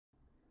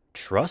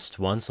Trust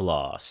Once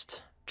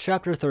Lost.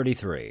 Chapter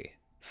 33.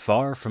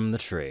 Far from the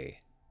Tree.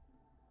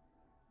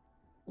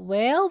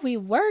 Well, we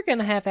were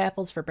gonna have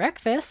apples for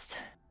breakfast,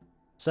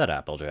 said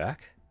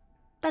Applejack.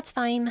 That's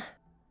fine.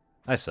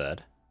 I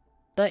said.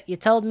 But you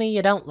told me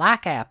you don't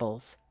like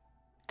apples.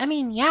 I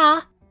mean,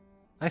 yeah.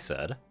 I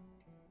said.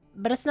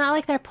 But it's not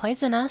like they're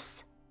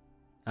poisonous.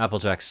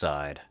 Applejack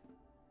sighed.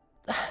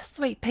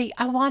 Sweet Pea,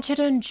 I want you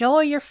to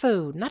enjoy your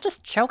food, not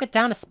just choke it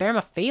down to spare my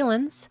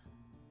feelings.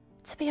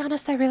 To be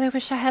honest, I really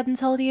wish I hadn't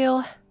told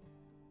you.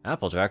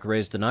 Applejack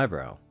raised an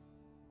eyebrow.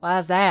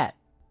 Why's that?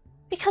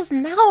 Because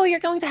now you're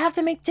going to have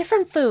to make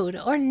different food,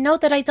 or know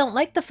that I don't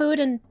like the food,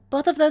 and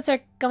both of those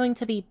are going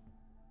to be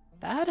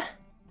bad?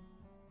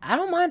 I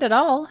don't mind at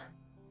all.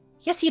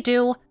 Yes, you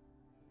do.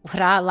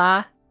 Would I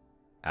lie?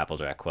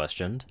 Applejack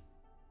questioned.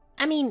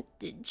 I mean,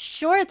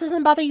 sure, it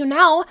doesn't bother you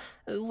now,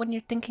 when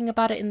you're thinking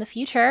about it in the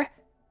future.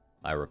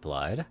 I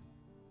replied.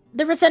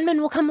 The resentment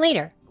will come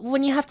later,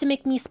 when you have to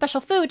make me special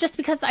food just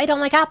because I don't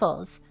like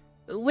apples.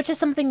 Which is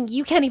something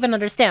you can't even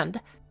understand.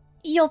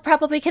 You'll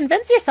probably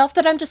convince yourself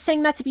that I'm just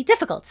saying that to be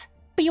difficult,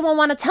 but you won't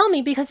want to tell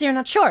me because you're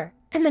not sure,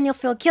 and then you'll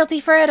feel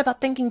guilty for it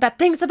about thinking bad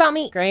things about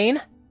me,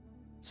 Green,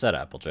 said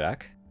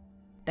Applejack.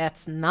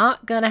 That's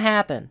not gonna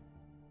happen.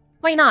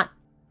 Why not?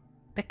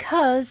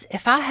 Because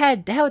if I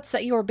had doubts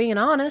that you were being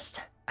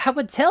honest, I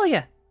would tell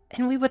you,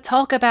 and we would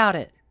talk about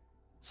it,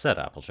 said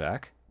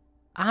Applejack.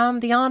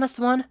 I'm the honest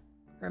one,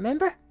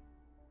 remember?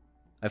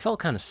 I felt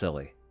kind of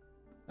silly.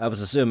 I was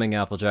assuming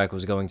Applejack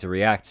was going to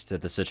react to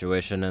the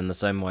situation in the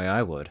same way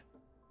I would.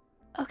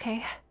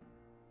 Okay.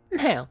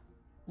 Now,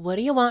 what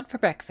do you want for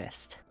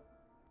breakfast?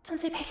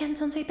 Don't say bacon,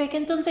 don't say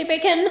bacon, don't say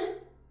bacon!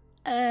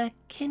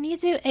 Can you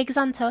do eggs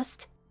on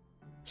toast?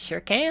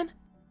 Sure can.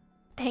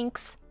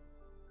 Thanks.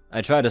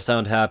 I tried to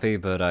sound happy,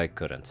 but I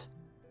couldn't.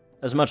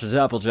 As much as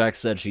Applejack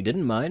said she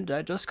didn't mind,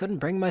 I just couldn't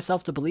bring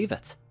myself to believe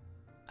it.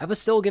 I was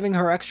still giving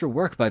her extra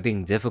work by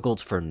being difficult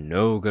for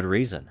no good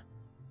reason.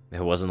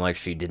 It wasn't like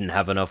she didn't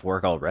have enough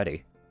work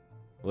already.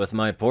 With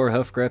my poor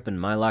hoof grip and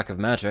my lack of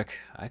magic,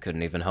 I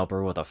couldn't even help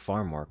her with a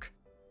farm work.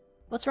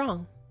 What's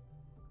wrong?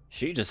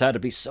 She just had to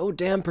be so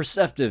damn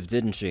perceptive,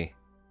 didn't she?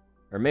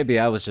 Or maybe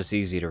I was just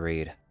easy to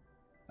read.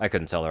 I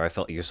couldn't tell her I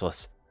felt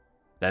useless.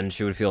 Then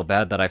she would feel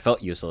bad that I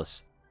felt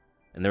useless.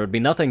 And there would be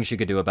nothing she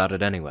could do about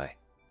it anyway.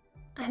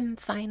 I'm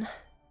fine.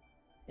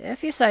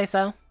 If you say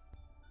so.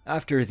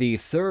 After the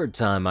third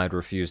time I'd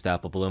refused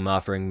Apple Bloom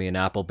offering me an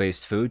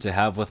apple-based food to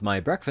have with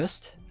my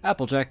breakfast,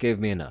 Applejack gave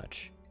me a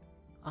nudge.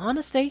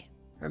 Honesty,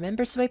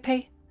 remember, Sweet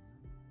Pea?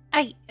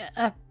 I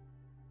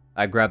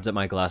grabbed at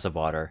my glass of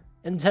water,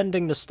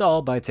 intending to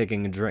stall by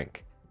taking a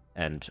drink,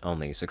 and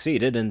only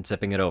succeeded in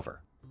tipping it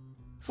over.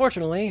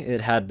 Fortunately,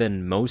 it had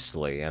been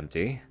mostly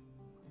empty.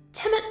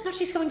 Damn it, now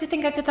she's going to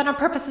think I did that on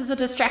purpose as a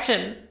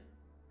distraction.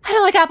 I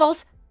don't like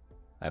apples!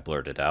 I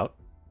blurted out.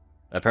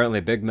 Apparently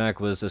Big Mac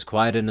was as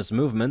quiet in his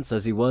movements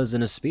as he was in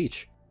his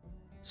speech.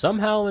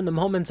 Somehow, in the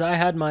moment I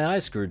had my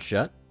eyes screwed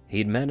shut,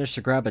 he'd managed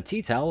to grab a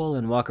tea towel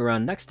and walk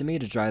around next to me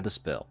to dry the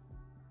spill.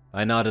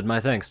 I nodded my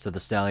thanks to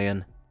the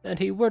stallion, and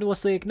he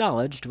wordlessly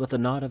acknowledged with a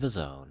nod of his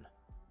own.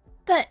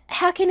 But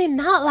how can you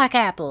not like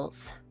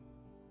apples?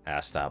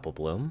 Asked Apple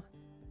Bloom.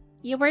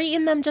 You were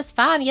eating them just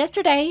fine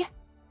yesterday.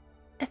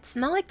 It's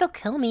not like they'll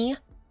kill me.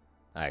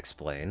 I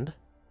explained.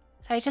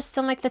 I just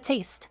don't like the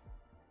taste.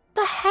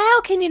 But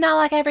how can you not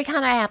like every kind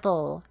of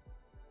apple?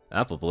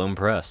 Apple Bloom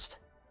pressed.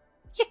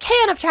 You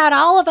can't have tried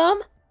all of them.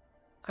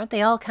 Aren't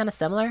they all kind of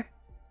similar?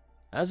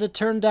 As it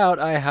turned out,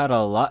 I had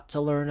a lot to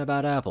learn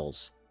about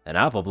apples, and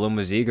Apple Bloom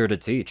was eager to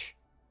teach.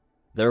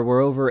 There were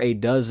over a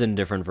dozen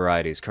different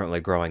varieties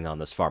currently growing on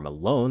this farm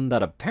alone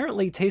that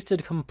apparently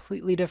tasted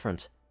completely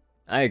different.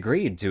 I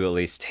agreed to at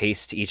least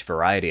taste each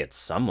variety at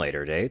some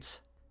later date,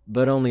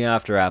 but only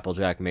after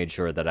Applejack made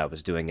sure that I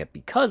was doing it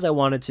because I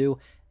wanted to,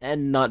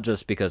 and not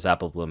just because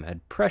Apple Bloom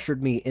had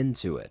pressured me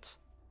into it.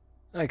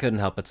 I couldn't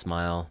help but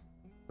smile.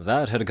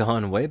 That had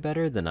gone way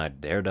better than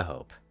I'd dared to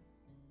hope.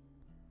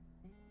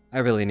 I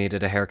really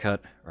needed a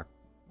haircut, or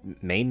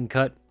mane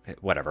cut,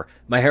 whatever.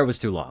 My hair was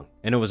too long,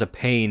 and it was a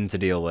pain to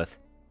deal with.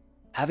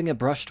 Having it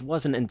brushed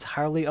wasn't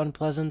entirely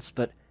unpleasant,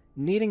 but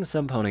needing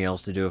somebody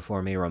else to do it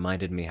for me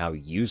reminded me how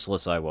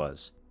useless I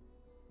was.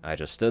 I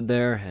just stood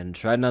there and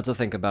tried not to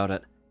think about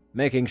it,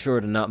 making sure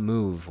to not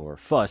move or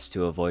fuss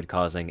to avoid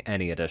causing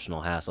any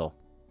additional hassle.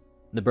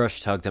 The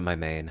brush tugged at my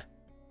mane.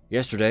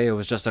 Yesterday it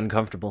was just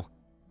uncomfortable,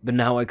 but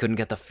now I couldn't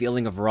get the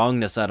feeling of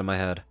wrongness out of my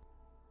head.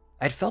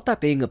 I'd felt that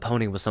being a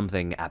pony was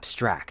something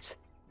abstract,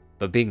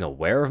 but being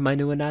aware of my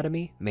new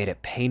anatomy made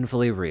it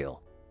painfully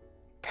real.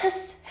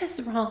 This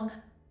is wrong.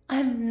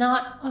 I'm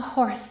not a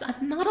horse.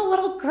 I'm not a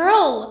little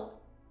girl.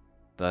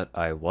 But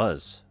I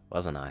was,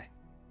 wasn't I?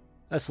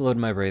 I slowed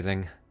my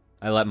breathing.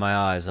 I let my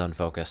eyes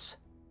unfocus.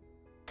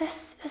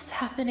 This is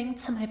happening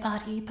to my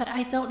body, but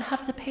I don't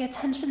have to pay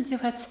attention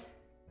to it.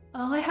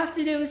 All I have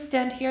to do is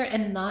stand here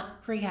and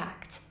not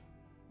react.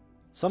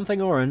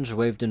 Something orange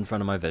waved in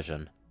front of my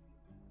vision.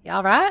 You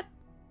alright?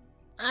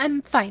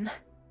 I'm fine.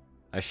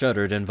 I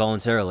shuddered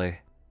involuntarily.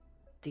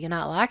 Do you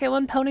not like it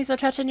when ponies are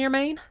touching your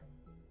mane?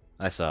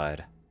 I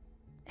sighed.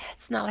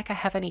 It's not like I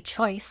have any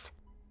choice.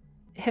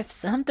 If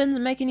something's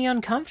making you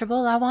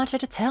uncomfortable, I want you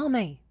to tell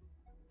me,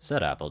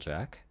 said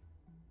Applejack.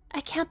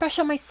 I can't brush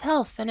it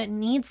myself, and it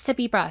needs to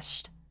be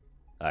brushed.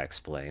 I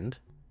explained.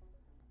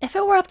 If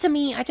it were up to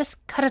me, I'd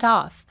just cut it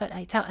off, but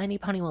I doubt any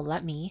pony will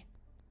let me.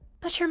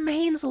 But your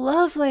mane's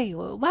lovely.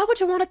 Why would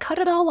you want to cut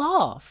it all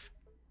off?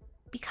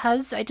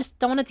 Because I just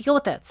don't want to deal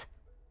with it,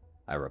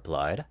 I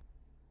replied.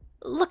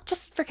 Look,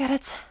 just forget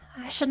it.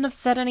 I shouldn't have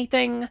said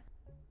anything.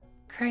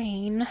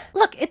 Green.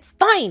 Look, it's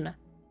fine!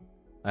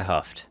 I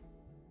huffed.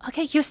 I'll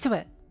get used to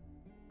it.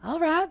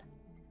 Alright.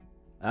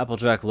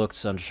 Applejack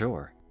looked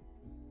unsure.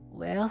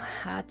 Well,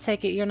 I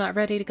take it you're not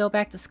ready to go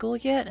back to school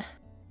yet?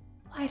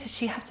 Why did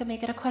she have to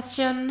make it a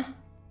question?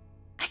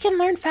 I can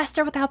learn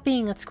faster without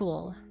being at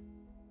school.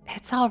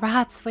 It's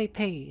alright, sweet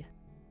pea,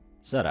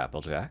 said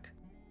Applejack.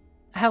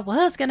 I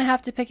was gonna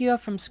have to pick you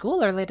up from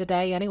school early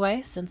today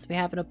anyway, since we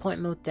have an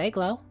appointment with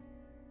Dayglow.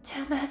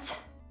 Damn it.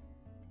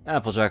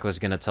 Applejack was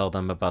gonna tell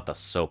them about the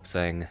soap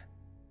thing.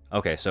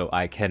 Okay, so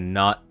I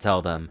cannot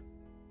tell them.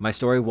 My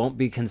story won't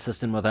be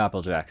consistent with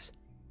Applejack's,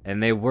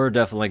 and they were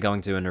definitely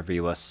going to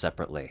interview us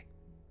separately.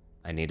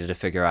 I needed to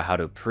figure out how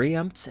to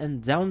preempt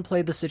and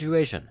downplay the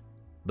situation,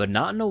 but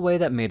not in a way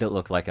that made it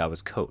look like I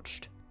was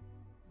coached.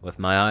 With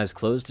my eyes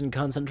closed in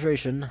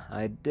concentration,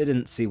 I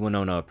didn't see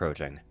Winona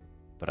approaching,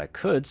 but I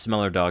could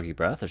smell her doggy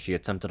breath as she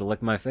attempted to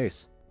lick my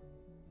face.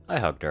 I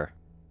hugged her.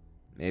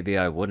 Maybe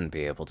I wouldn't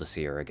be able to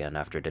see her again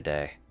after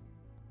today.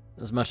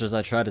 As much as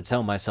I tried to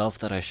tell myself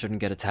that I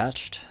shouldn't get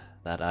attached,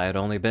 that I had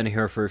only been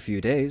here for a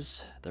few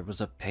days, there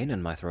was a pain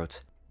in my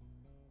throat.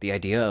 The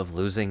idea of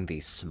losing the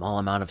small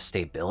amount of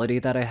stability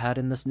that I had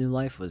in this new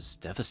life was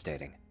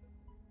devastating.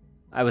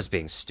 I was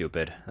being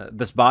stupid.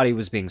 This body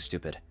was being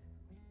stupid.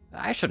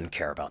 I shouldn't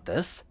care about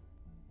this.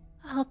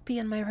 I'll be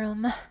in my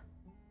room.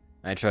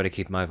 I try to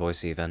keep my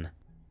voice even.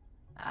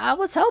 I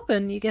was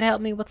hoping you could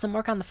help me with some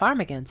work on the farm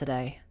again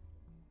today,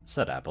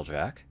 said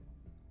Applejack.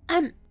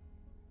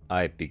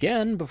 I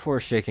began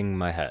before shaking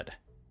my head.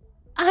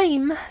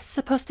 I'm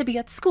supposed to be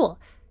at school,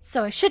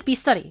 so I should be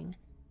studying.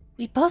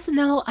 We both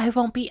know I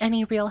won't be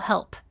any real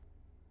help.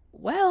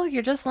 Well,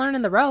 you're just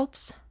learning the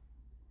ropes,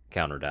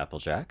 countered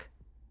Applejack.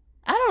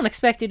 I don't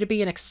expect you to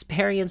be an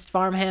experienced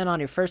farmhand on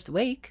your first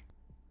week.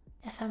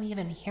 If I'm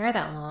even here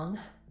that long.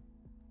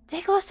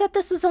 Dayglow said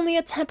this was only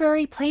a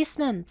temporary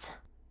placement,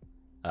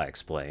 I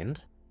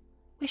explained.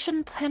 We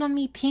shouldn't plan on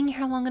me being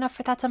here long enough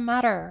for that to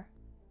matter.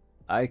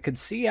 I could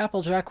see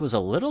Applejack was a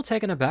little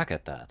taken aback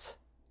at that.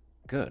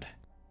 Good.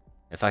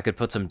 If I could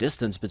put some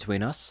distance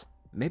between us,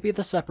 maybe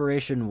the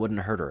separation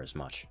wouldn't hurt her as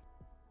much.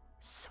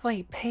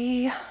 Sweet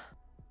pea.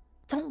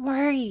 Don't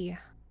worry,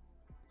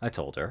 I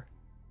told her.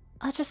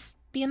 I'll just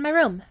be in my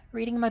room,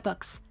 reading my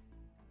books.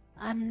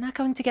 I'm not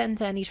going to get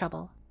into any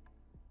trouble.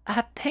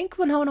 I think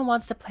Winona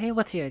wants to play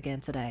with you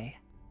again today.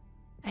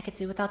 I could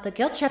do without the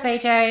guilt trip,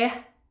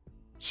 AJ.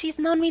 She's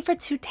known me for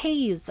 2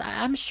 days.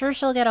 I'm sure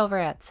she'll get over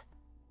it.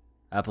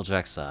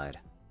 Applejack sighed.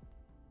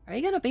 Are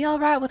you gonna be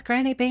alright with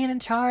Granny being in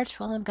charge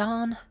while I'm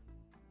gone?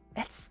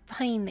 It's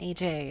fine,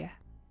 AJ,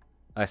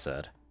 I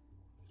said.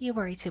 You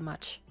worry too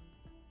much.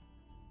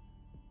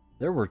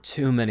 There were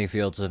too many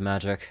fields of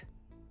magic.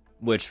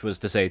 Which was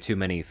to say too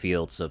many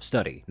fields of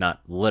study, not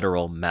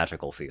literal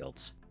magical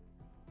fields.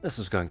 This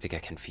was going to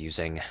get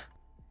confusing.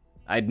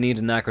 I'd need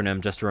an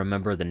acronym just to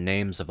remember the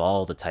names of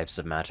all the types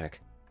of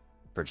magic.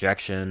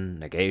 Projection,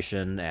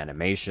 negation,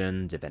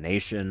 animation,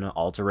 divination,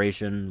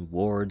 alteration,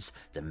 wards,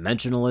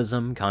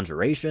 dimensionalism,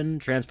 conjuration,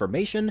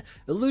 transformation,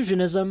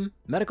 illusionism,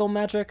 medical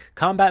magic,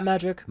 combat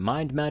magic,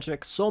 mind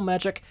magic, soul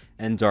magic,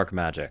 and dark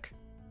magic.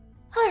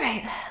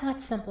 Alright,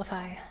 let's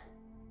simplify.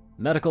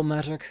 Medical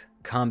magic,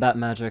 combat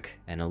magic,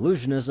 and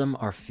illusionism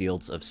are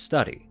fields of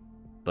study,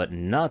 but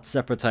not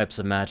separate types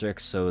of magic,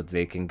 so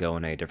they can go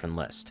in a different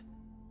list.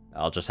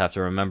 I'll just have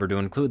to remember to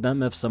include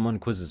them if someone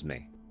quizzes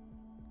me.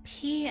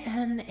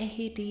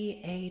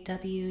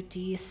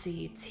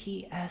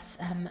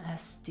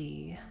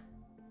 PNADAWDCTSMSD.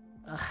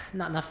 Ugh,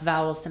 not enough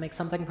vowels to make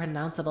something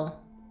pronounceable.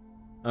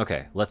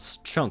 Okay, let's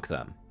chunk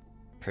them.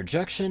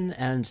 Projection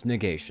and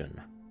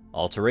negation.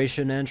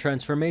 Alteration and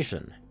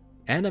transformation.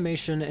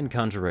 Animation and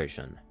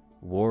conjuration.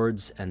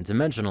 Wards and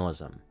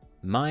dimensionalism.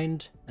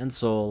 Mind and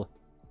soul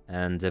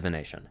and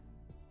divination.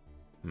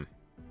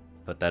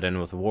 Put that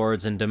in with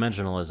wards and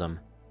dimensionalism.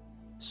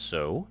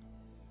 So?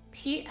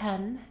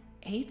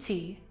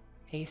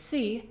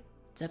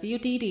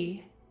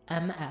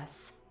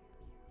 PNATACWDDMS.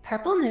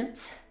 Purple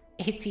Newt,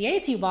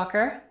 AT-AT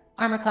Walker,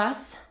 Armor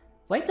Class,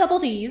 White Double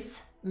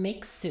Ds,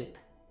 makes soup.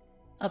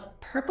 A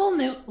purple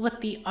newt with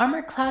the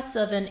armor class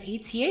of an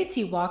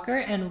AT-AT Walker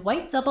and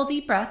white Double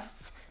D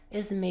breasts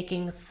is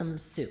making some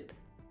soup.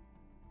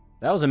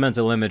 That was a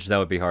mental image that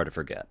would be hard to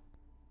forget.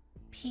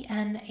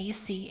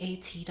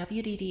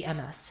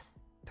 PNACATWDDMS.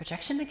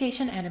 Projection,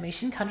 negation,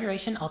 animation,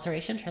 conjuration,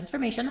 alteration,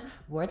 transformation,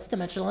 words,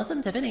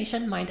 dimensionalism,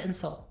 divination, mind, and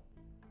soul.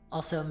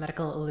 Also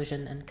medical,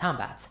 illusion, and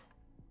combat.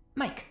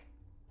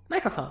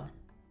 Microphone.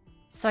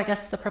 So I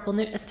guess the purple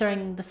newt is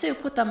stirring the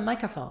soup with the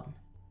microphone.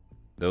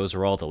 Those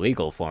are all the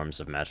legal forms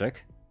of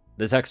magic.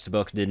 The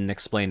textbook didn't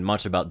explain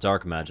much about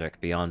dark magic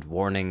beyond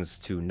warnings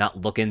to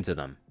not look into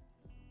them.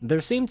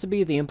 There seemed to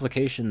be the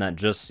implication that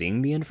just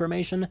seeing the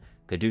information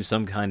could do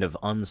some kind of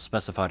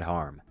unspecified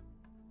harm.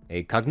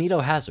 A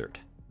cognito-hazard,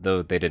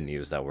 though they didn't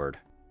use that word.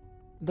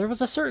 There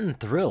was a certain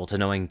thrill to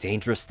knowing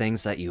dangerous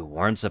things that you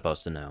weren't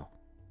supposed to know.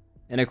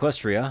 In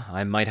Equestria,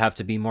 I might have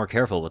to be more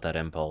careful with that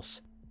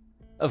impulse.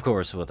 Of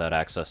course, without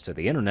access to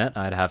the internet,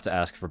 I'd have to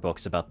ask for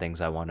books about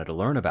things I wanted to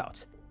learn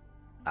about.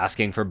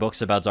 Asking for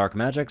books about dark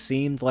magic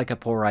seemed like a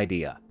poor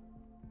idea.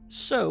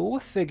 So,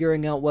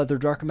 figuring out whether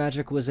dark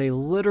magic was a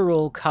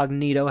literal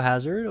cognito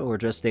hazard or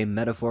just a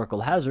metaphorical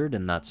hazard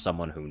and that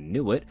someone who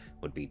knew it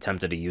would be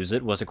tempted to use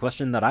it was a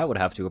question that I would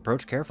have to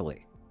approach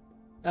carefully.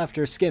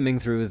 After skimming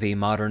through the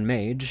Modern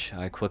Mage,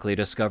 I quickly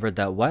discovered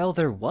that while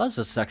there was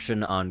a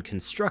section on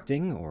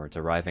constructing or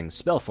deriving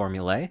spell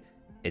formulae,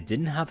 it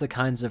didn't have the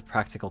kinds of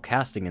practical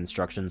casting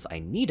instructions I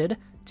needed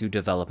to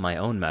develop my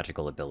own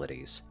magical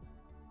abilities.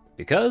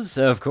 Because,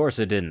 of course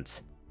it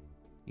didn't.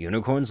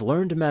 Unicorns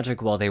learned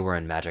magic while they were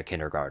in magic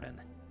kindergarten,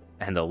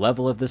 and the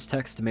level of this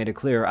text made it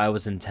clear I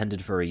was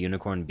intended for a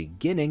unicorn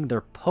beginning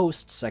their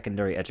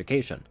post-secondary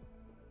education,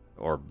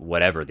 or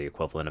whatever the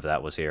equivalent of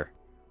that was here.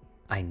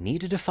 I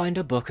needed to find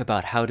a book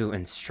about how to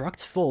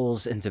instruct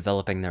foals in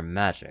developing their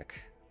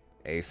magic,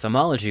 a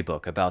thaumaturgy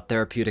book about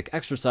therapeutic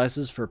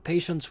exercises for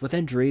patients with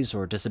injuries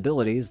or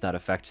disabilities that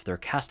affect their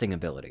casting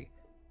ability,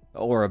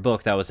 or a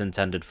book that was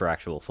intended for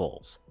actual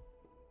foals.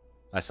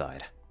 I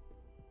sighed.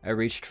 I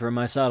reached for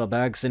my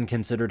saddlebags and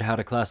considered how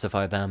to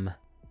classify them.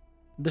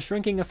 The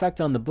shrinking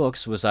effect on the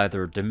books was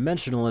either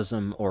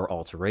dimensionalism or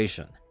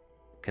alteration,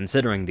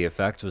 considering the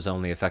effect was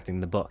only affecting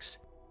the books.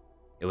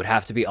 It would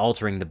have to be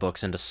altering the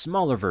books into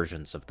smaller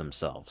versions of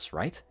themselves,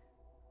 right?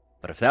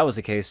 But if that was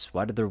the case,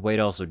 why did their weight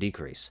also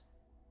decrease?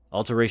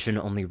 Alteration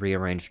only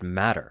rearranged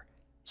matter,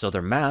 so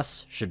their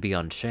mass should be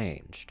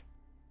unchanged.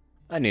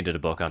 I needed a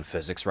book on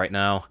physics right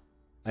now.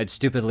 I'd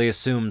stupidly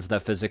assumed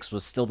that physics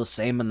was still the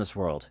same in this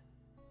world.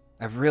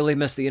 I really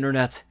miss the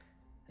internet.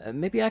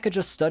 Maybe I could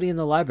just study in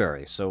the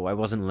library, so I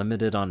wasn't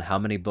limited on how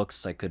many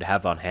books I could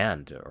have on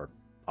hand, or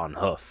on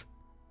hoof.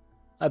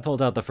 I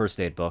pulled out the first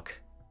aid book.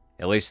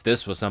 At least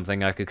this was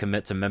something I could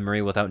commit to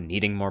memory without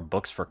needing more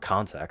books for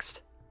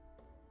context.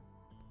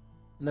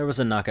 There was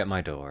a knock at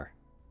my door.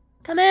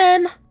 Come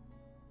in!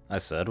 I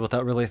said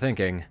without really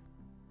thinking.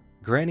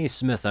 Granny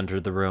Smith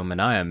entered the room,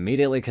 and I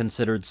immediately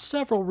considered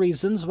several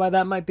reasons why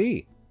that might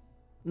be.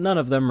 None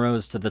of them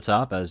rose to the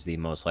top as the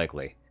most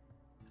likely.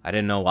 I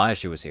didn't know why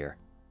she was here.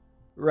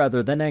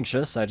 Rather than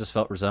anxious, I just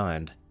felt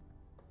resigned.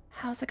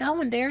 How's it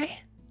going, dearie?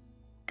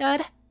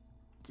 Good.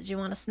 Did you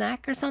want a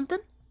snack or something?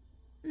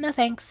 No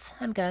thanks,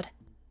 I'm good.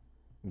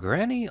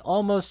 Granny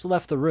almost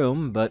left the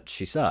room, but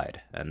she sighed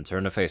and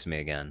turned to face me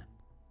again.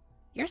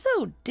 You're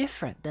so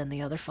different than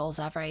the other foals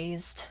I've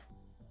raised,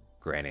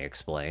 Granny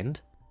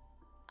explained.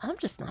 I'm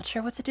just not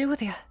sure what to do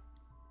with you.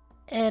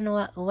 In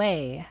what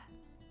way?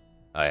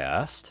 I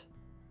asked.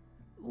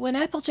 When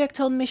Applejack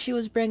told me she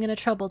was bringing a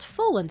troubled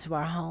foal into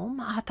our home,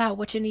 I thought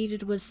what you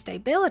needed was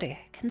stability,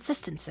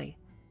 consistency,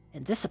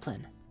 and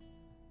discipline,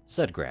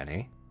 said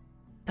Granny.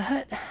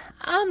 But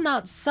I'm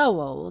not so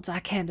old I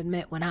can't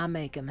admit when I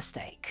make a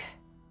mistake.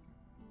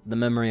 The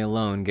memory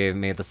alone gave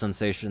me the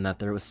sensation that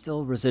there was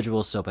still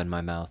residual soap in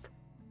my mouth.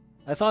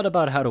 I thought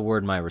about how to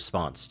word my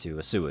response to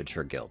assuage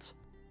her guilt.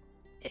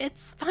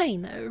 It's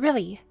fine,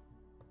 really,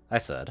 I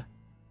said.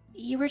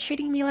 You were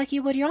treating me like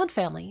you would your own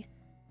family,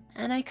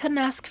 and I couldn't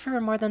ask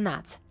for more than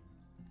that.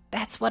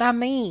 That's what I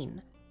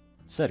mean,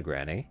 said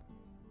Granny.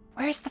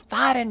 Where's the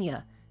fight in you?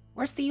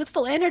 Where's the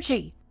youthful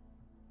energy?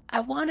 I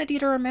wanted you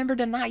to remember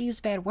to not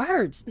use bad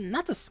words,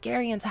 not to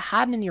scare you into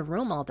hiding in your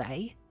room all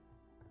day.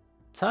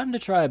 Time to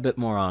try a bit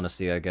more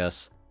honesty, I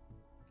guess.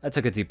 I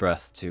took a deep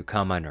breath to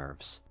calm my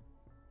nerves.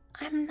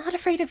 I'm not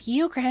afraid of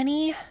you,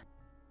 Granny,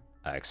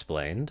 I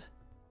explained.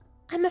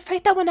 I'm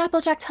afraid that when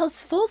Applejack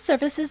tells full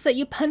services that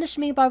you punish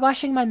me by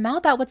washing my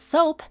mouth out with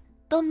soap,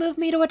 they'll move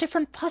me to a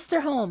different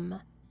foster home.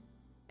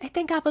 I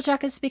think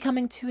Applejack is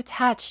becoming too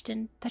attached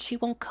and that she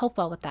won't cope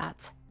well with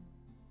that.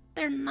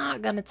 They're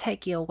not gonna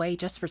take you away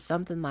just for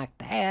something like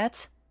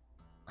that.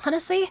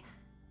 Honestly,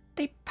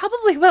 they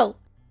probably will.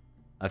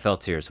 I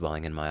felt tears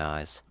welling in my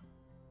eyes.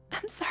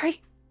 I'm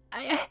sorry.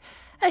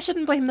 I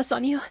shouldn't blame this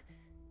on you.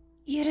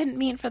 You didn't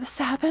mean for this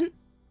to happen.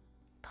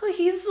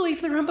 Please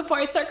leave the room before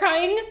I start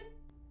crying.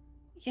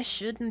 You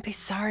shouldn't be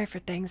sorry for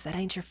things that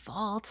ain't your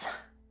fault.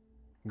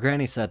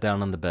 Granny sat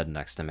down on the bed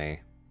next to me,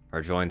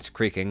 her joints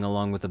creaking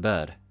along with the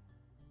bed.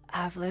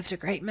 I've lived a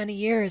great many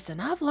years, and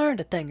I've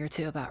learned a thing or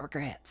two about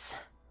regrets.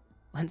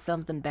 When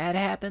something bad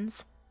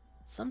happens,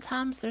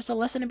 sometimes there's a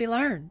lesson to be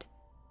learned,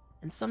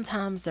 and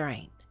sometimes there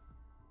ain't.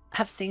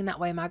 I've seen that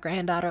way my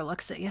granddaughter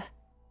looks at you.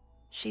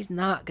 She's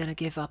not gonna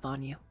give up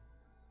on you.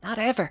 Not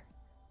ever.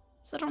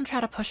 So don't try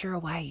to push her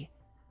away.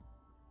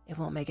 It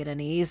won't make it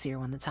any easier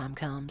when the time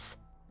comes.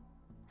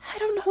 I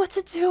don't know what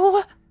to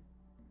do.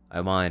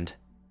 I whined.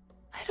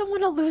 I don't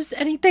want to lose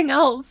anything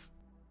else.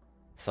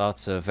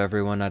 Thoughts of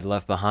everyone I'd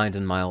left behind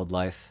in my old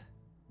life.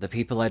 The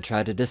people I'd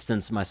tried to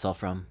distance myself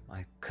from,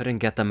 I couldn't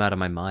get them out of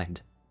my mind.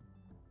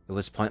 It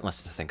was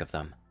pointless to think of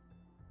them.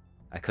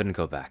 I couldn't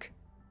go back.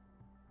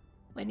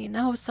 When you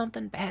know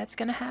something bad's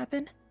gonna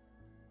happen,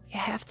 you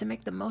have to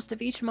make the most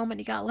of each moment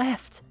you got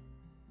left.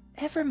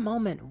 Every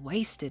moment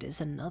wasted is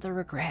another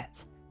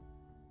regret,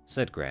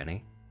 said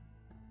Granny.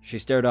 She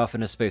stared off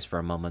into space for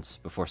a moment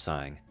before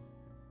sighing.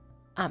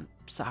 I'm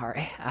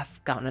sorry,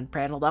 I've gone and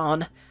prattled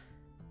on.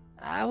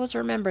 I was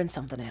remembering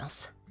something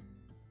else.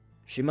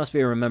 She must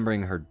be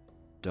remembering her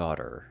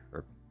daughter,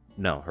 or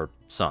no, her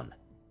son.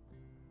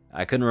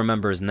 I couldn't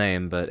remember his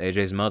name, but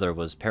AJ's mother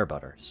was Pear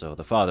Butter, so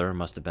the father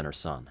must have been her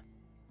son.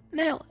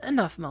 Now,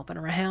 enough moping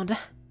around,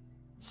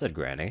 said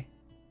Granny.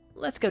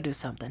 Let's go do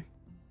something.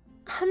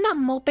 I'm not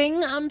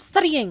moping, I'm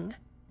studying,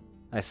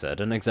 I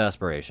said in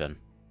exasperation.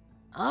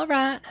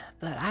 Alright,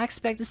 but I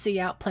expect to see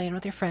you out playing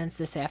with your friends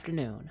this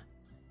afternoon.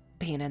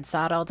 Being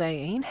inside all day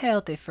ain't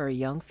healthy for a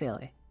young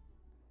filly.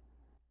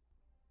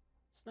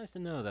 It's nice to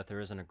know that there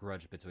isn't a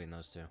grudge between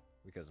those two,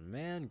 because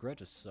man,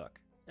 grudges suck.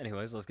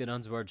 Anyways, let's get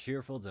on to our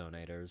cheerful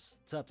donators.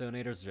 Top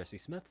donators: Jessie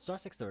Smith, Star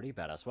 630,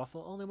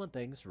 BadassWaffle, Only One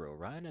Thing, Ceru,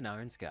 Orion, and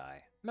IronSky.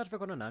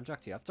 Magic Anon,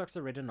 JockeTF,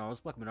 Darkster, Rayden,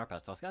 Narwhals, Blackmoonheart,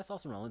 Pastel,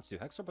 Sauce, Rolan, Stu,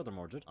 Hexer, Brother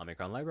Mordred,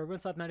 Omicron, Library,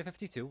 Winside,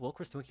 9052, Will,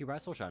 Chris, Twinkie,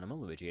 Rice, Shinaman,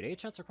 Luigi, 88,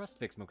 Chance, Quest,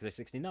 Big Smoke,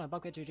 69,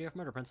 Bobcat, JJF,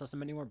 Murder Princess, and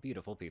many more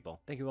beautiful people.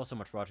 Thank you all so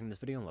much for watching this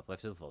video, and live life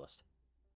to the fullest.